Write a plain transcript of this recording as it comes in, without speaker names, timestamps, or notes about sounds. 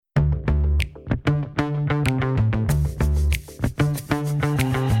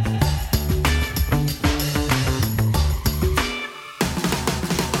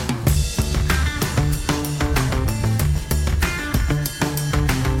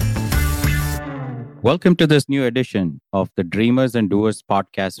Welcome to this new edition of the Dreamers and Doers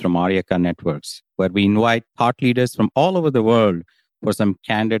podcast from Aryaka Networks, where we invite thought leaders from all over the world for some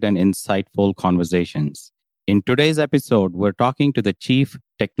candid and insightful conversations. In today's episode, we're talking to the Chief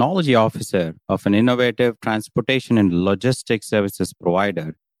Technology Officer of an innovative transportation and logistics services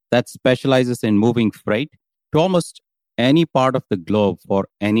provider that specializes in moving freight to almost any part of the globe for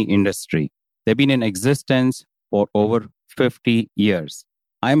any industry. They've been in existence for over 50 years.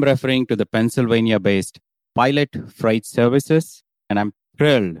 I'm referring to the Pennsylvania based Pilot Freight Services, and I'm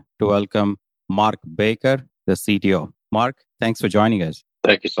thrilled to welcome Mark Baker, the CTO. Mark, thanks for joining us.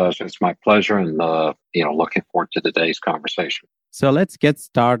 Thank you, Sasha. It's my pleasure, and looking forward to today's conversation. So let's get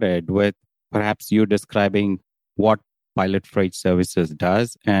started with perhaps you describing what Pilot Freight Services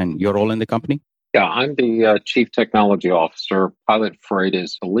does and your role in the company. Yeah, I'm the Chief Technology Officer. Pilot Freight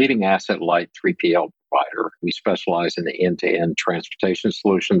is a leading asset-light 3PL provider. We specialize in the end-to-end transportation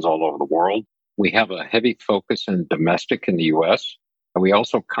solutions all over the world. We have a heavy focus in domestic in the U.S., and we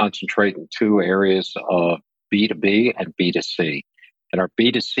also concentrate in two areas of B2B and B2C. In our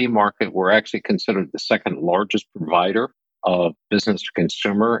B2C market, we're actually considered the second largest provider of business to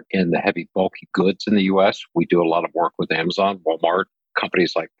consumer in the heavy bulky goods in the U.S. We do a lot of work with Amazon, Walmart,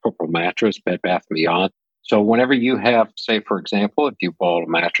 companies like Purple Mattress, Bed Bath & Beyond. So whenever you have, say, for example, if you bought a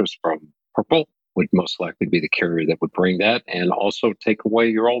mattress from Purple, would most likely be the carrier that would bring that and also take away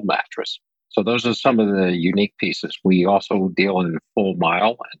your old mattress. So those are some of the unique pieces. We also deal in full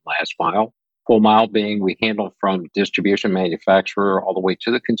mile and last mile. Full mile being we handle from distribution manufacturer all the way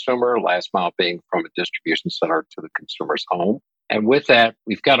to the consumer, last mile being from a distribution center to the consumer's home. And with that,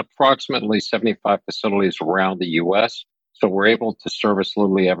 we've got approximately 75 facilities around the U.S., so we're able to service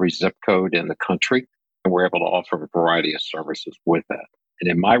literally every zip code in the country, and we're able to offer a variety of services with that.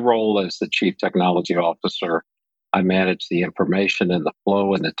 And in my role as the Chief Technology Officer, I manage the information and the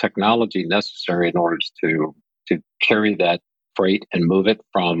flow and the technology necessary in order to carry that freight and move it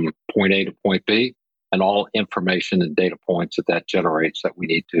from point A to point B, and all information and data points that generates that we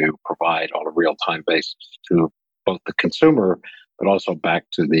need to provide on a real-time basis to both the consumer, but also back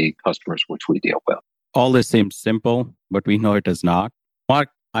to the customers which we deal with. All this seems simple, but we know it is not. Mark,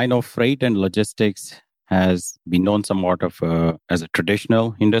 I know freight and logistics has been known somewhat as a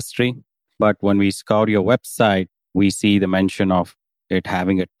traditional industry, but when we scour your website, we see the mention of it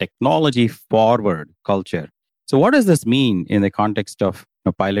having a technology forward culture. So what does this mean in the context of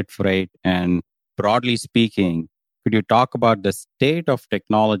Pilot Freight? And broadly speaking, could you talk about the state of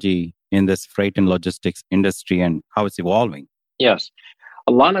technology in this freight and logistics industry and how it's evolving? Yes.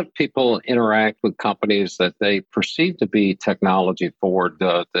 A lot of people interact with companies that they perceive to be technology forward.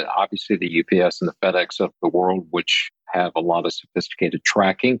 Obviously, the UPS and the FedEx of the world, which have a lot of sophisticated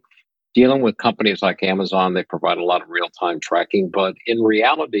tracking. Dealing with companies like Amazon, they provide a lot of real-time tracking. But in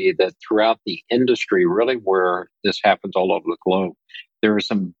reality, that throughout the industry, really where this happens all over the globe, there is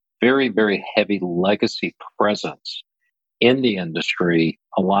some very, very heavy legacy presence in the industry.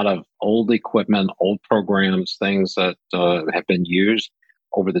 A lot of old equipment, old programs, things that have been used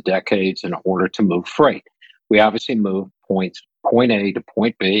over the decades in order to move freight. We obviously move point A to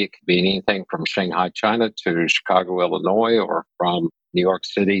point B. It could be anything from Shanghai, China to Chicago, Illinois, or from New York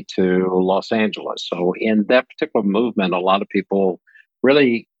City to Los Angeles. So in that particular movement, a lot of people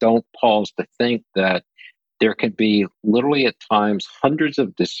really don't pause to think that there can be literally at times hundreds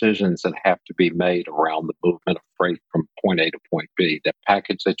of decisions that have to be made around the movement of freight from point A to point B. That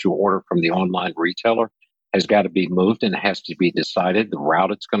package that you order from the online retailer has got to be moved and it has to be decided, the route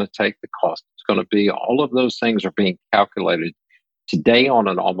it's going to take, the cost it's going to be. All of those things are being calculated today on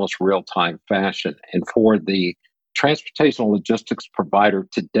an almost real-time fashion. And for the transportation logistics provider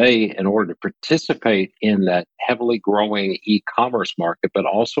today, in order to participate in that heavily growing e-commerce market, but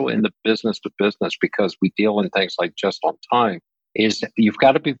also in the business to business, because we deal in things like just on time, is you've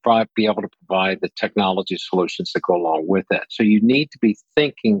got to be able to provide the technology solutions that go along with that. So you need to be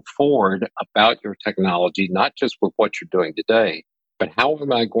thinking forward about your technology, not just with what you're doing today, but how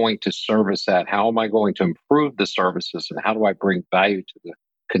am I going to service that? How am I going to improve the services? And how do I bring value to the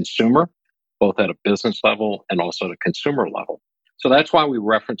consumer, both at a business level and also at a consumer level? So that's why we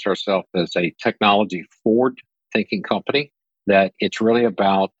reference ourselves as a technology forward thinking company, that it's really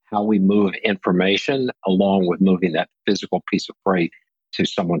about how we move information along with moving that physical piece of freight to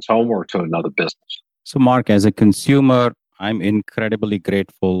someone's home or to another business. So Mark, as a consumer, I'm incredibly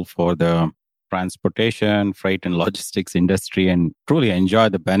grateful for the transportation, freight and logistics industry and truly enjoy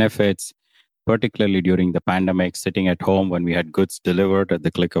the benefits, particularly during the pandemic, sitting at home when we had goods delivered at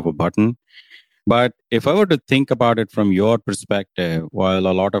the click of a button. But if I were to think about it from your perspective, while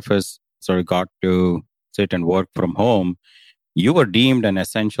a lot of us sort of got to sit and work from home, you were deemed an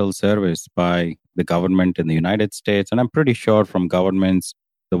essential service by the government in the United States, and I'm pretty sure from governments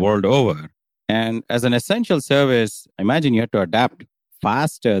the world over. And as an essential service, I imagine you had to adapt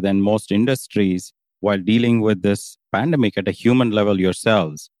faster than most industries while dealing with this pandemic at a human level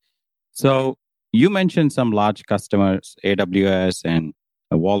yourselves. So you mentioned some large customers, AWS and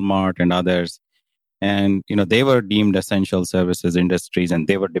Walmart and others, and they were deemed essential services industries and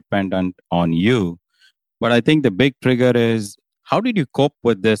they were dependent on you. But I think the big trigger is, how did you cope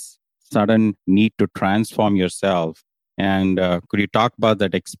with this sudden need to transform yourself? And could you talk about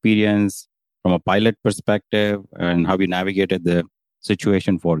that experience from a pilot perspective and how you navigated the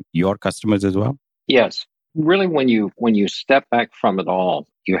situation for your customers as well? Yes. Really, when you step back from it all,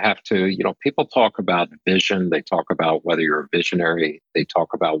 you have to, people talk about vision, they talk about whether you're a visionary, they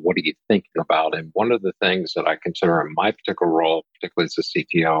talk about what are you thinking about. And one of the things that I consider in my particular role, particularly as a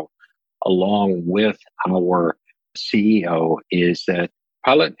CTO, along with our CEO, is that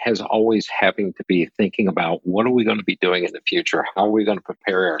Pilot has always having to be thinking about what are we going to be doing in the future? How are we going to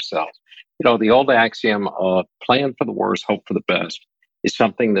prepare ourselves? The old axiom of plan for the worst, hope for the best is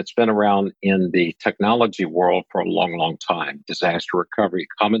something that's been around in the technology world for a long, long time. Disaster recovery,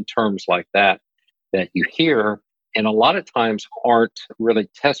 common terms like that you hear, and a lot of times aren't really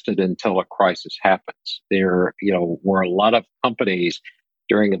tested until a crisis happens. There, were a lot of companies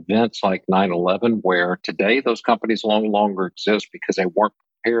during events like 9/11, where today those companies no longer exist because they weren't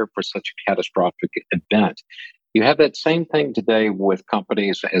prepared for such a catastrophic event. You have that same thing today with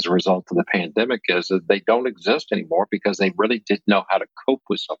companies as a result of the pandemic, is that they don't exist anymore because they really didn't know how to cope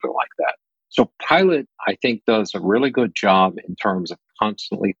with something like that. So Pilot, I think, does a really good job in terms of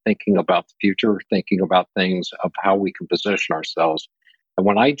constantly thinking about the future, thinking about things of how we can position ourselves. And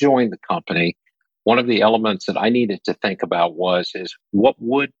when I joined the company, one of the elements that I needed to think about is what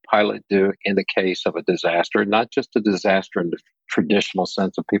would Pilot do in the case of a disaster, not just a disaster in the traditional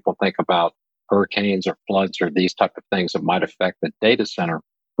sense of people think about hurricanes or floods or these type of things that might affect the data center,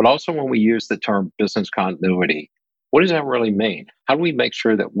 but also when we use the term business continuity. What does that really mean? How do we make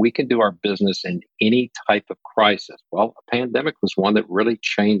sure that we can do our business in any type of crisis? Well, a pandemic was one that really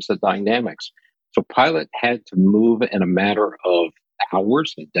changed the dynamics. So Pilot had to move in a matter of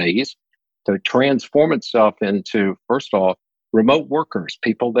hours and days to transform itself into, first off, remote workers,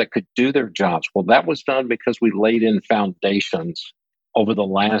 people that could do their jobs. Well, that was done because we laid in foundations over the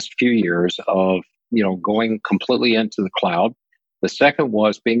last few years of, going completely into the cloud. The second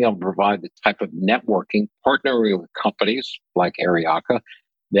was being able to provide the type of networking, partnering with companies like Ariaka,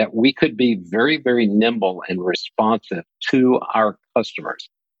 that we could be very, very nimble and responsive to our customers.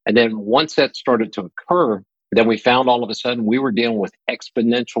 And then once that started to occur, then we found all of a sudden we were dealing with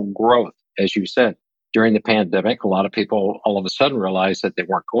exponential growth. As you said, during the pandemic, a lot of people all of a sudden realized that they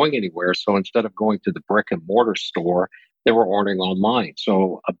weren't going anywhere. So instead of going to the brick and mortar store, they were ordering online.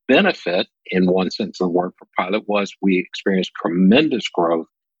 So a benefit in one sense of the word for Pilot was we experienced tremendous growth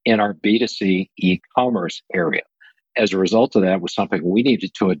in our B2C e-commerce area. As a result of that, was something we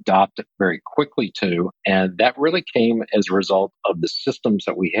needed to adopt very quickly to. And that really came as a result of the systems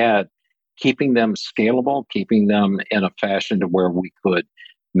that we had, keeping them scalable, keeping them in a fashion to where we could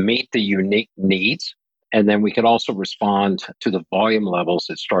meet the unique needs. And then we could also respond to the volume levels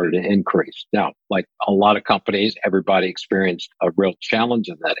that started to increase. Now, like a lot of companies, everybody experienced a real challenge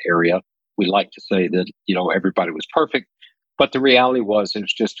in that area. We like to say that, everybody was perfect, but the reality was it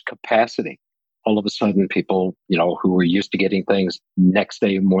was just capacity. All of a sudden, people, who were used to getting things next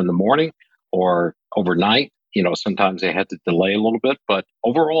day more in the morning or overnight, sometimes they had to delay a little bit. But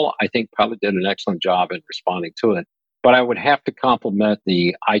overall, I think Pilot did an excellent job in responding to it. But I would have to compliment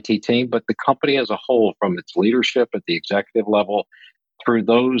the IT team, but the company as a whole, from its leadership at the executive level through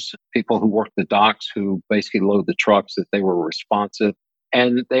those people who work the docks, who basically load the trucks, that they were responsive.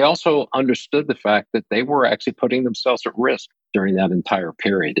 And they also understood the fact that they were actually putting themselves at risk during that entire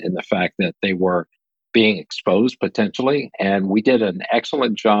period, in the fact that they were being exposed potentially. And we did an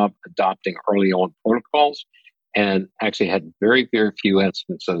excellent job adopting early on protocols, and actually had very, very few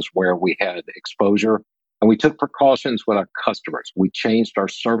instances where we had exposure. And we took precautions with our customers. We changed our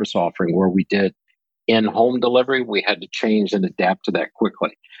service offering where we did in-home delivery. We had to change and adapt to that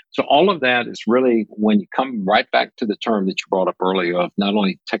quickly. So all of that is really, when you come right back to the term that you brought up earlier of not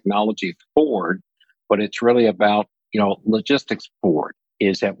only technology forward, but it's really about, logistics forward,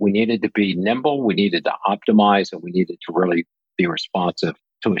 is that we needed to be nimble, we needed to optimize, and we needed to really be responsive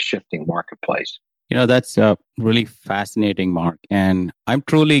to a shifting marketplace. That's really fascinating, Mark. And I'm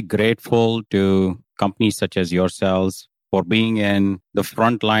truly grateful to companies such as yourselves for being in the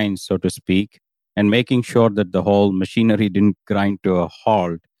front line, so to speak, and making sure that the whole machinery didn't grind to a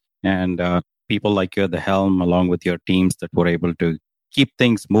halt and people like you at the helm, along with your teams, that were able to keep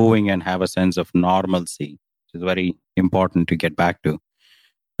things moving and have a sense of normalcy, which is very important to get back to.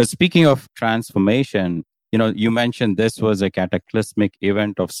 But speaking of transformation, you mentioned this was a cataclysmic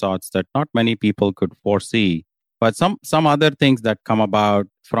event of sorts that not many people could foresee. But some other things that come about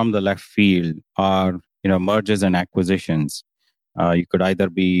from the left field are, mergers and acquisitions. You could either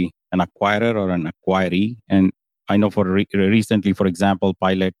be an acquirer or an acquiree. And I know recently, for example,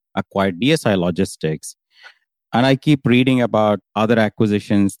 Pilot acquired DSI Logistics. And I keep reading about other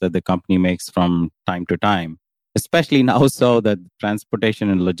acquisitions that the company makes from time to time, especially now so that the transportation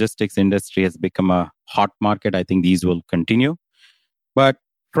and logistics industry has become a hot market. I think these will continue. But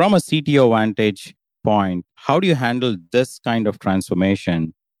from a CTO vantage point, how do you handle this kind of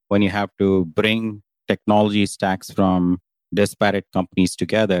transformation when you have to bring technology stacks from disparate companies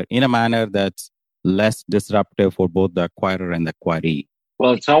together in a manner that's less disruptive for both the acquirer and the acquiree?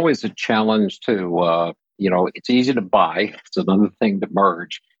 Well, it's always a challenge to, it's easy to buy. It's another thing to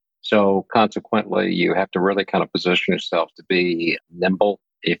merge. So consequently, you have to really kind of position yourself to be nimble,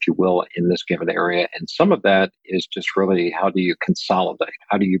 if you will, in this given area. And some of that is just really, how do you consolidate?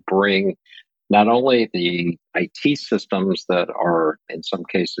 How do you bring not only the IT systems that are in some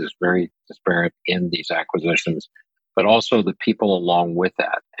cases very disparate in these acquisitions, but also the people along with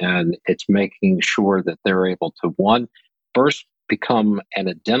that. And it's making sure that they're able to, one, first become and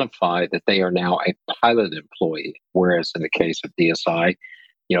identify that they are now a Pilot employee, whereas in the case of DSI,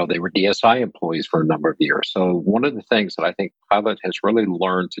 they were DSI employees for a number of years. So one of the things that I think Pilot has really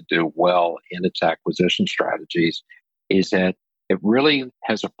learned to do well in its acquisition strategies is that it really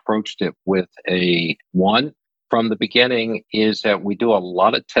has approached it with one, from the beginning, is that we do a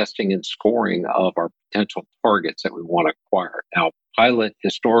lot of testing and scoring of our potential targets that we want to acquire. Now, Pilot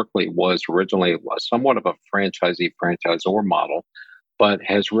historically was originally somewhat of a franchisee-franchisor model, but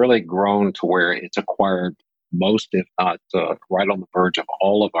has really grown to where it's acquired most, if not right on the verge of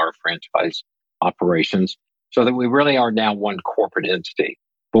all of our franchise operations, so that we really are now one corporate entity.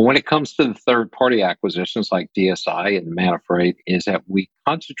 But when it comes to the third-party acquisitions like DSI and ManaFreight, is that we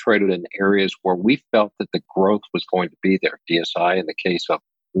concentrated in areas where we felt that the growth was going to be there. DSI, in the case of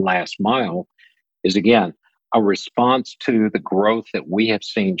last mile, is again a response to the growth that we have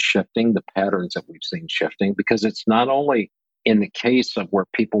seen shifting, the patterns that we've seen shifting, because it's not only in the case of where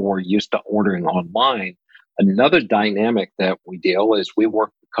people were used to ordering online. Another dynamic that we deal is we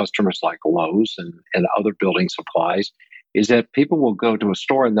work with customers like Lowe's and other building supplies, is that people will go to a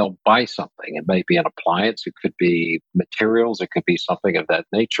store and they'll buy something. It may be an appliance, it could be materials, it could be something of that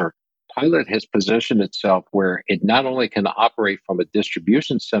nature. Pilot has positioned itself where it not only can operate from a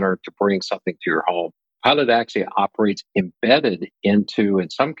distribution center to bring something to your home, Pilot actually operates embedded into, in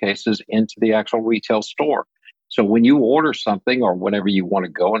some cases, into the actual retail store. So when you order something or whenever you want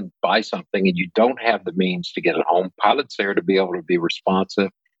to go and buy something and you don't have the means to get it home, Pilot's there to be able to be responsive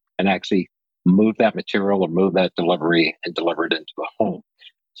and actually move that material or move that delivery and deliver it into the home.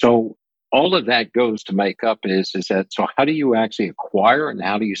 So all of that goes to make up is that, so how do you actually acquire and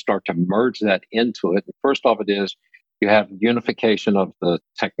how do you start to merge that into it? And first off, it is you have unification of the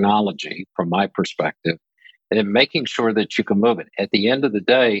technology from my perspective, and then making sure that you can move it. At the end of the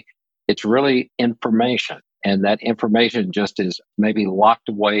day, it's really information. And that information just is maybe locked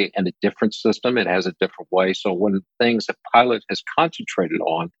away in a different system. It has a different way. So one of the things that Pilot has concentrated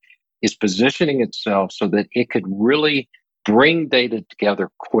on is positioning itself so that it could really bring data together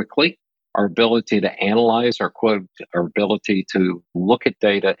quickly, our ability to analyze, our ability to look at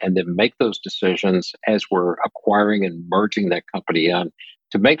data and then make those decisions as we're acquiring and merging that company in,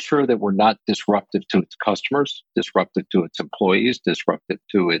 to make sure that we're not disruptive to its customers, disruptive to its employees, disruptive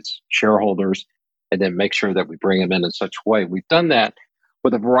to its shareholders, and then make sure that we bring them in such a way. We've done that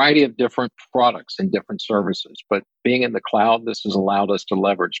with a variety of different products and different services. But being in the cloud, this has allowed us to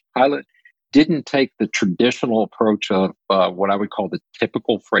leverage. Pilot didn't take the traditional approach of what I would call the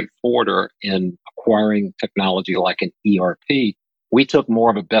typical freight forwarder in acquiring technology like an ERP. We took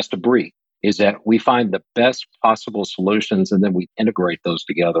more of a best of breed, is that we find the best possible solutions and then we integrate those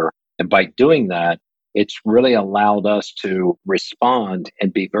together. And by doing that, it's really allowed us to respond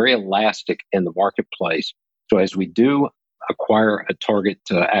and be very elastic in the marketplace. So as we do acquire a target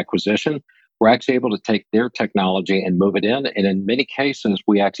acquisition, we're actually able to take their technology and move it in. And in many cases,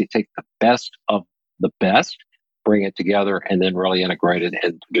 we actually take the best of the best, bring it together, and then really integrate it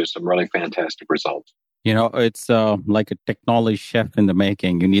and produce some really fantastic results. It's like a technology chef in the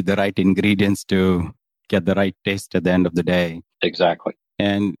making. You need the right ingredients to get the right taste at the end of the day. Exactly.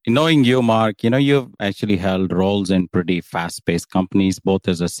 And knowing you, Mark, you've actually held roles in pretty fast-paced companies, both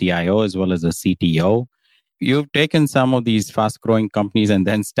as a CIO as well as a CTO. you've taken some of these fast growing companies and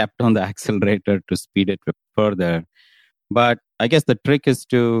then stepped on the accelerator to speed it further. But I guess the trick is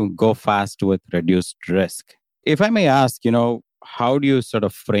to go fast with reduced risk. If I may ask, how do you sort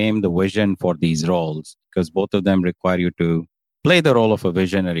of frame the vision for these roles? Because both of them require you to play the role of a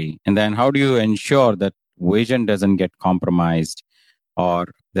visionary. And then how do you ensure that vision doesn't get compromised or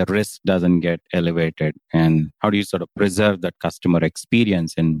the risk doesn't get elevated? And how do you sort of preserve that customer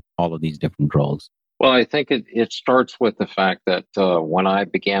experience in all of these different roles? Well, I think it starts with the fact that when I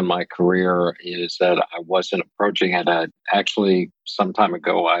began my career is that I wasn't approaching it. Actually, some time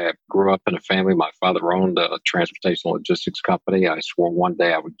ago, I grew up in a family. My father owned a transportation logistics company. I swore one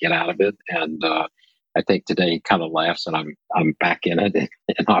day I would get out of it. And I think today he kind of laughs and I'm back in it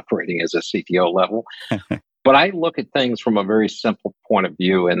and operating as a CTO level. But I look at things from a very simple point of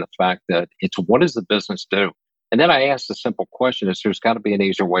view in the fact that it's what does the business do? And then I ask the simple question is there's got to be an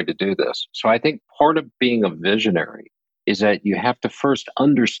easier way to do this. So I think part of being a visionary is that you have to first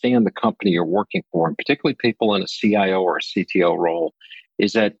understand the company you're working for, and particularly people in a CIO or a CTO role,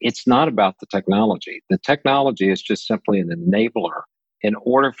 is that it's not about the technology. The technology is just simply an enabler in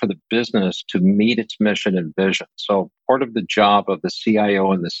order for the business to meet its mission and vision. So part of the job of the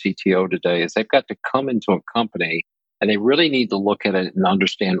CIO and the CTO today is they've got to come into a company and they really need to look at it and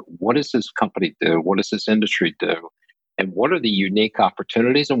understand what does this company do? What does this industry do? And what are the unique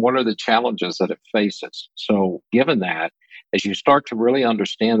opportunities and what are the challenges that it faces? So given that, as you start to really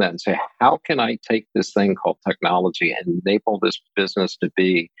understand that and say, how can I take this thing called technology and enable this business to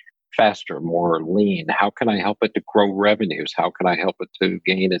be faster, more lean? How can I help it to grow revenues? How can I help it to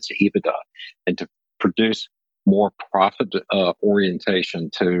gain its EBITDA and to produce more profit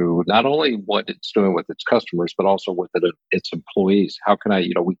orientation to not only what it's doing with its customers, but also with its employees? How can I,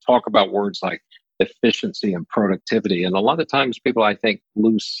 we talk about words like efficiency and productivity. And a lot of times people, I think,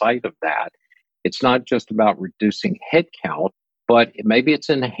 lose sight of that. It's not just about reducing headcount, but maybe it's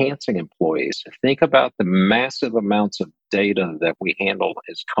enhancing employees. Think about the massive amounts of data that we handle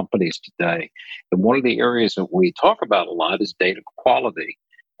as companies today. And one of the areas that we talk about a lot is data quality.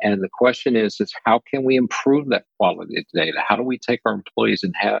 And the question is how can we improve that quality of data? How do we take our employees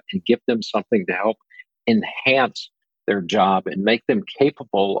and give them something to help enhance their job and make them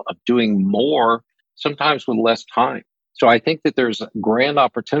capable of doing more, sometimes with less time? So I think that there's a grand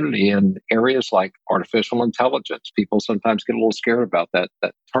opportunity in areas like artificial intelligence. People sometimes get a little scared about that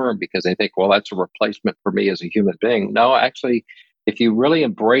term because they think, well, that's a replacement for me as a human being. No, actually, if you really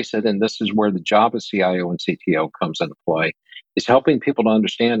embrace it, and this is where the job of CIO and CTO comes into play, is helping people to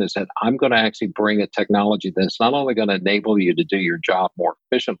understand is that I'm going to actually bring a technology that's not only going to enable you to do your job more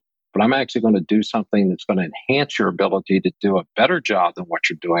efficiently, but I'm actually going to do something that's going to enhance your ability to do a better job than what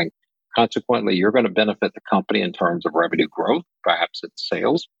you're doing. Consequently, you're going to benefit the company in terms of revenue growth, perhaps it's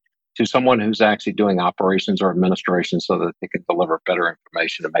sales, to someone who's actually doing operations or administration so that they can deliver better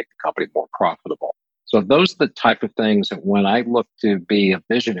information to make the company more profitable. So those are the type of things that when I look to be a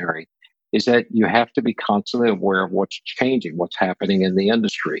visionary, is that you have to be constantly aware of what's changing, what's happening in the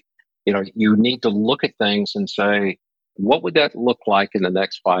industry. You need to look at things and say, what would that look like in the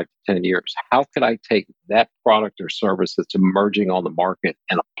next 5 to 10 years? How could I take that product or service that's emerging on the market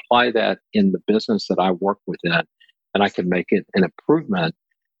and apply that in the business that I work within? And I can make it an improvement,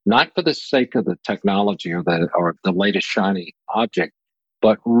 not for the sake of the technology or the latest shiny object,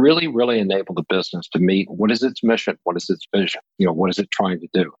 but really, really enable the business to meet what is its mission, what is its vision, what is it trying to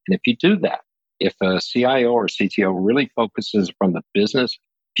do? And if you do that, if a CIO or CTO really focuses from the business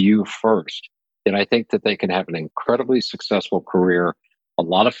view first, then I think that they can have an incredibly successful career, a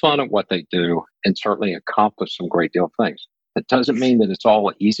lot of fun at what they do, and certainly accomplish some great deal of things. It doesn't mean that it's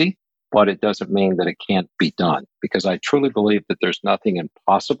all easy, but it doesn't mean that it can't be done, because I truly believe that there's nothing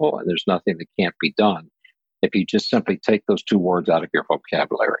impossible and there's nothing that can't be done if you just simply take those two words out of your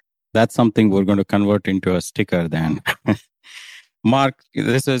vocabulary. That's something we're going to convert into a sticker then. Mark,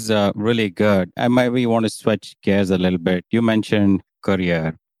 this is really good. I maybe want to switch gears a little bit. You mentioned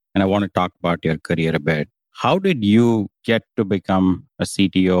career, and I want to talk about your career a bit. How did you get to become a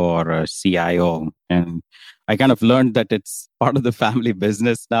CTO or a CIO? And I kind of learned that it's part of the family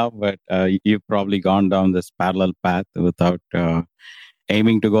business now, but you've probably gone down this parallel path without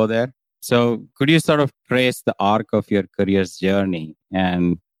aiming to go there. So could you sort of trace the arc of your career's journey?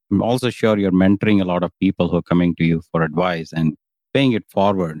 And I'm also sure you're mentoring a lot of people who are coming to you for advice and paying it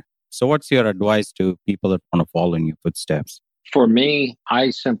forward. So what's your advice to people that want to follow in your footsteps? For me, I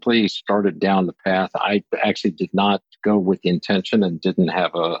simply started down the path. I actually did not go with the intention and didn't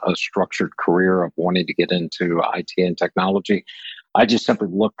have a structured career of wanting to get into IT and technology. I just simply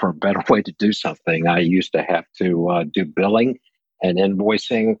looked for a better way to do something. I used to have to do billing and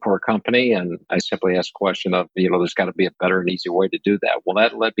invoicing for a company. And I simply asked the question of, there's got to be a better and easier way to do that. Well,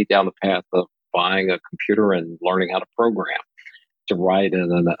 that led me down the path of buying a computer and learning how to program, to write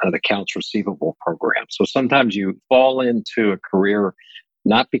an accounts receivable program. So sometimes you fall into a career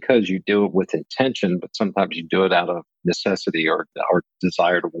not because you do it with intention, but sometimes you do it out of necessity or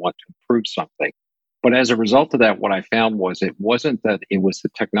desire to want to improve something. But as a result of that, what I found was it wasn't that it was the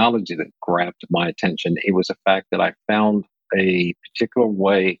technology that grabbed my attention. It was the fact that I found a particular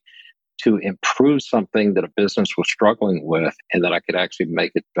way to improve something that a business was struggling with, and that I could actually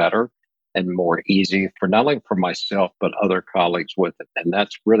make it better and more easy for not only for myself, but other colleagues with it. And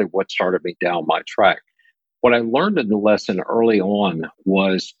that's really what started me down my track. What I learned in the lesson early on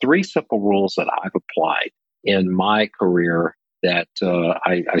was 3 simple rules that I've applied in my career that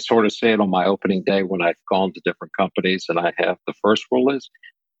I sort of say it on my opening day when I've gone to different companies. And I have the first rule is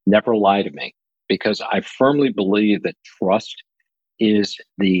never lie to me, because I firmly believe that trust is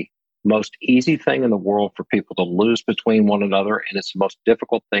the most easy thing in the world for people to lose between one another. And it's the most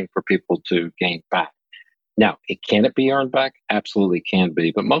difficult thing for people to gain back. Now, can it be earned back? Absolutely can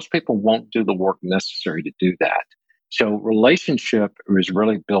be, but most people won't do the work necessary to do that. So relationship is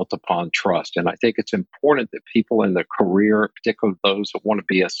really built upon trust. And I think it's important that people in their career, particularly those that want to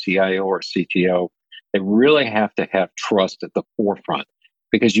be a CIO or a CTO, they really have to have trust at the forefront,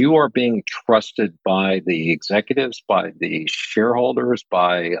 because you are being trusted by the executives, by the shareholders,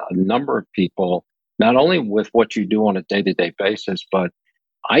 by a number of people, not only with what you do on a day-to-day basis, but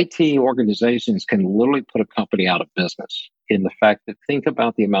IT organizations can literally put a company out of business. In the fact that, think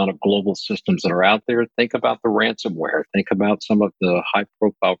about the amount of global systems that are out there. Think about the ransomware. Think about some of the high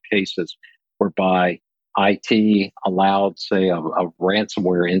profile cases whereby IT allowed, say, a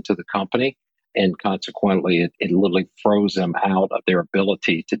ransomware into the company, and consequently it literally froze them out of their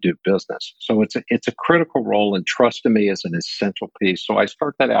ability to do business. So it's a critical role, and trust to me is an essential piece. So I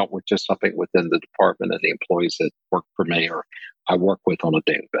start that out with just something within the department and the employees that work for me or I work with on a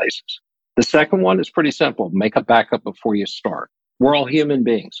daily basis. The second one is pretty simple. Make a backup before you start. We're all human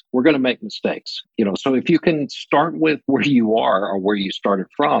beings. We're going to make mistakes. So if you can start with where you are or where you started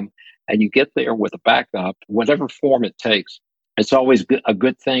from, and you get there with a backup, whatever form it takes, it's always a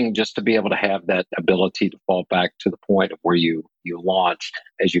good thing just to be able to have that ability to fall back to the point of where you launched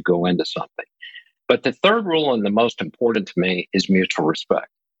as you go into something. But the third rule, and the most important to me, is mutual respect.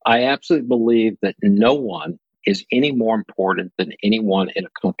 I absolutely believe that no one is any more important than anyone in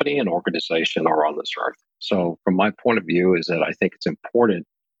a company, an organization, or on this earth. So from my point of view is that I think it's important,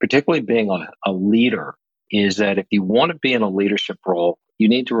 particularly being a leader, is that if you want to be in a leadership role, you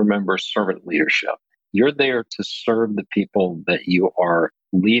need to remember servant leadership. You're there to serve the people that you are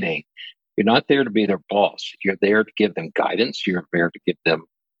leading. You're not there to be their boss. You're there to give them guidance. You're there to give them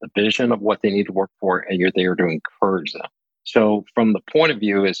a vision of what they need to work for, and you're there to encourage them. So from the point of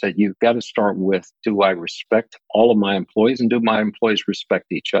view is that you've got to start with, do I respect all of my employees, and do my employees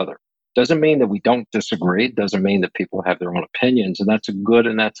respect each other? Doesn't mean that we don't disagree. It doesn't mean that people have their own opinions. And that's a good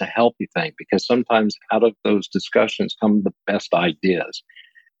and that's a healthy thing, because sometimes out of those discussions come the best ideas.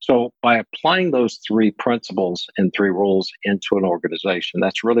 So by applying those 3 principles and 3 rules into an organization,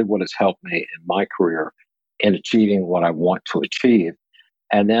 that's really what has helped me in my career in achieving what I want to achieve.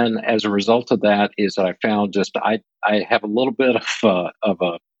 And then as a result of that is that I found I have a little bit of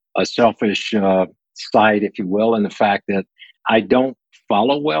a selfish side, if you will, in the fact that I don't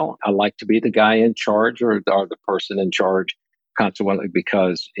follow well. I like to be the guy in charge or the person in charge, consequently,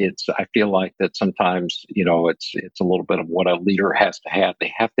 because I feel like that sometimes, it's a little bit of what a leader has to have.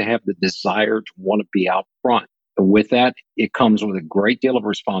 They have to have the desire to want to be out front. And with that, it comes with a great deal of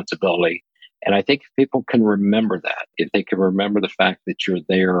responsibility. And I think if people can remember that, if they can remember the fact that you're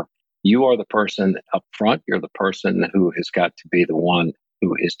there, you are the person up front, you're the person who has got to be the one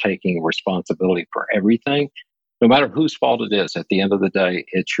who is taking responsibility for everything. No matter whose fault it is, at the end of the day,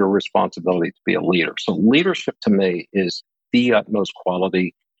 it's your responsibility to be a leader. So leadership to me is the utmost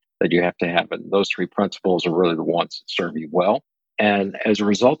quality that you have to have. And those 3 principles are really the ones that serve you well. And as a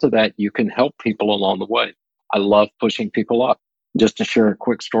result of that, you can help people along the way. I love pushing people up. Just to share a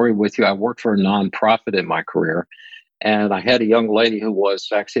quick story with you, I worked for a nonprofit in my career, and I had a young lady who was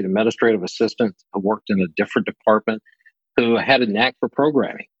actually an administrative assistant who worked in a different department who had a knack for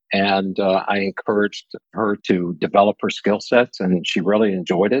programming. And I encouraged her to develop her skill sets, and she really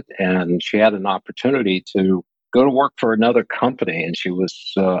enjoyed it. And she had an opportunity to go to work for another company, and she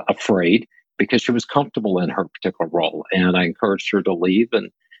was afraid because she was comfortable in her particular role. And I encouraged her to leave,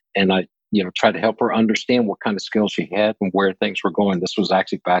 and I try to help her understand what kind of skills she had and where things were going. This was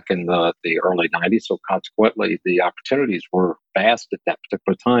actually back in the early 90s. So consequently, the opportunities were vast at that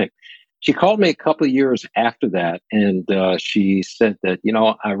particular time. She called me a couple of years after that, and she said that,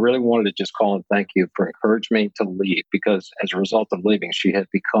 I really wanted to just call and thank you for encouraging me to leave, because as a result of leaving, she had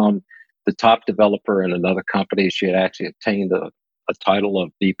become the top developer in another company. She had actually obtained a title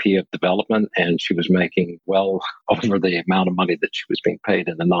of VP of development, and she was making well over the amount of money that she was being paid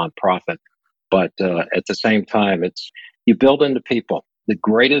in the nonprofit. But at the same time, you build into people. The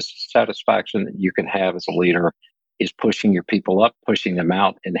greatest satisfaction that you can have as a leader is pushing your people up, pushing them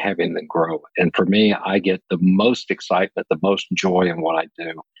out, and having them grow. And for me, I get the most excitement, the most joy in what I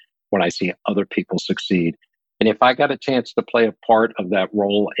do when I see other people succeed. And if I got a chance to play a part of that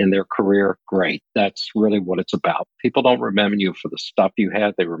role in their career, great. That's really what it's about. People don't remember you for the stuff you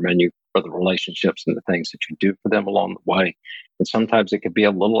had. They remember you for the relationships and the things that you do for them along the way. And sometimes it could be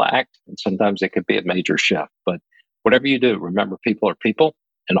a little act, and sometimes it could be a major shift. But whatever you do, remember people are people,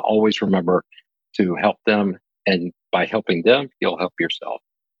 and always remember to help them. And by helping them, you'll help yourself.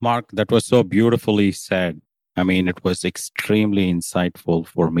 Mark, that was so beautifully said. I mean, it was extremely insightful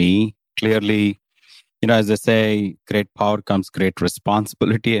for me. Clearly, as they say, great power comes great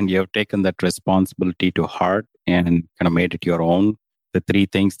responsibility, and you have taken that responsibility to heart and kind of made it your own. The three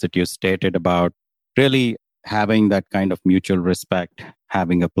things that you stated about really having that kind of mutual respect,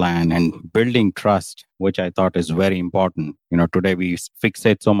 having a plan, and building trust, which I thought is very important. Today we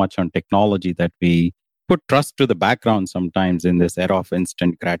fixate so much on technology that we put trust to the background sometimes in this era of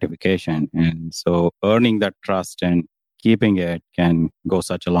instant gratification. And so earning that trust and keeping it can go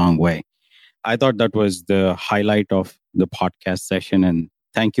such a long way. I thought that was the highlight of the podcast session. And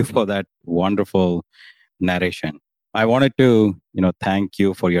thank you for that wonderful narration. I wanted to, thank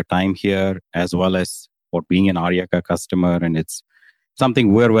you for your time here, as well as for being an Aryaka customer. And it's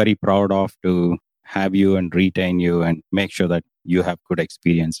something we're very proud of, to have you and retain you and make sure that you have good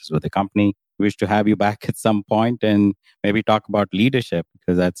experiences with the company. Wish to have you back at some point and maybe talk about leadership,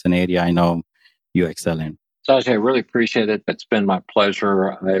 because that's an area I know you excel in. Sajay, I really appreciate it. It's been my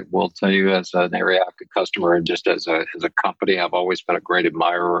pleasure. I will tell you, as an Aryaka customer and just as a company, I've always been a great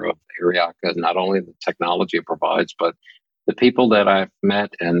admirer of Aryaka, not only the technology it provides, but the people that I've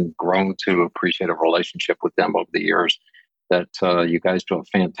met and grown to appreciate a relationship with them over the years. That you guys do a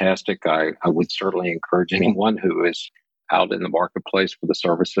fantastic. I would certainly encourage anyone who is out in the marketplace for the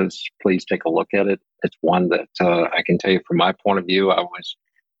services, please take a look at it. It's one that I can tell you from my point of view, I was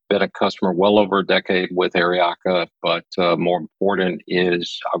been a customer well over a decade with Aryaka, but more important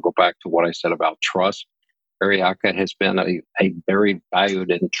is, I'll go back to what I said about trust. Aryaka has been a very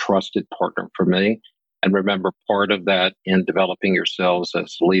valued and trusted partner for me. And remember, part of that in developing yourselves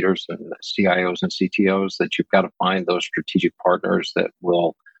as leaders and CIOs and CTOs, that you've got to find those strategic partners that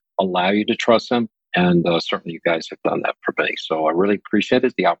will allow you to trust them. And certainly you guys have done that for me. So I really appreciate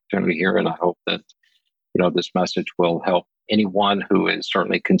it, the opportunity here. And I hope that, this message will help anyone who is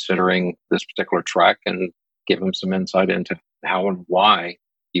certainly considering this particular track, and give them some insight into how and why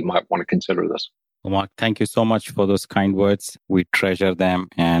you might want to consider this. Well, Mark, thank you so much for those kind words. We treasure them,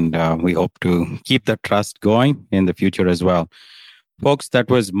 and we hope to keep the trust going in the future as well. Folks, that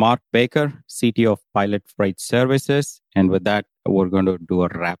was Mark Baker, CTO of Pilot Freight Services. And with that, we're going to do a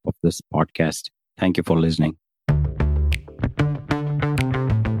wrap of this podcast. Thank you for listening.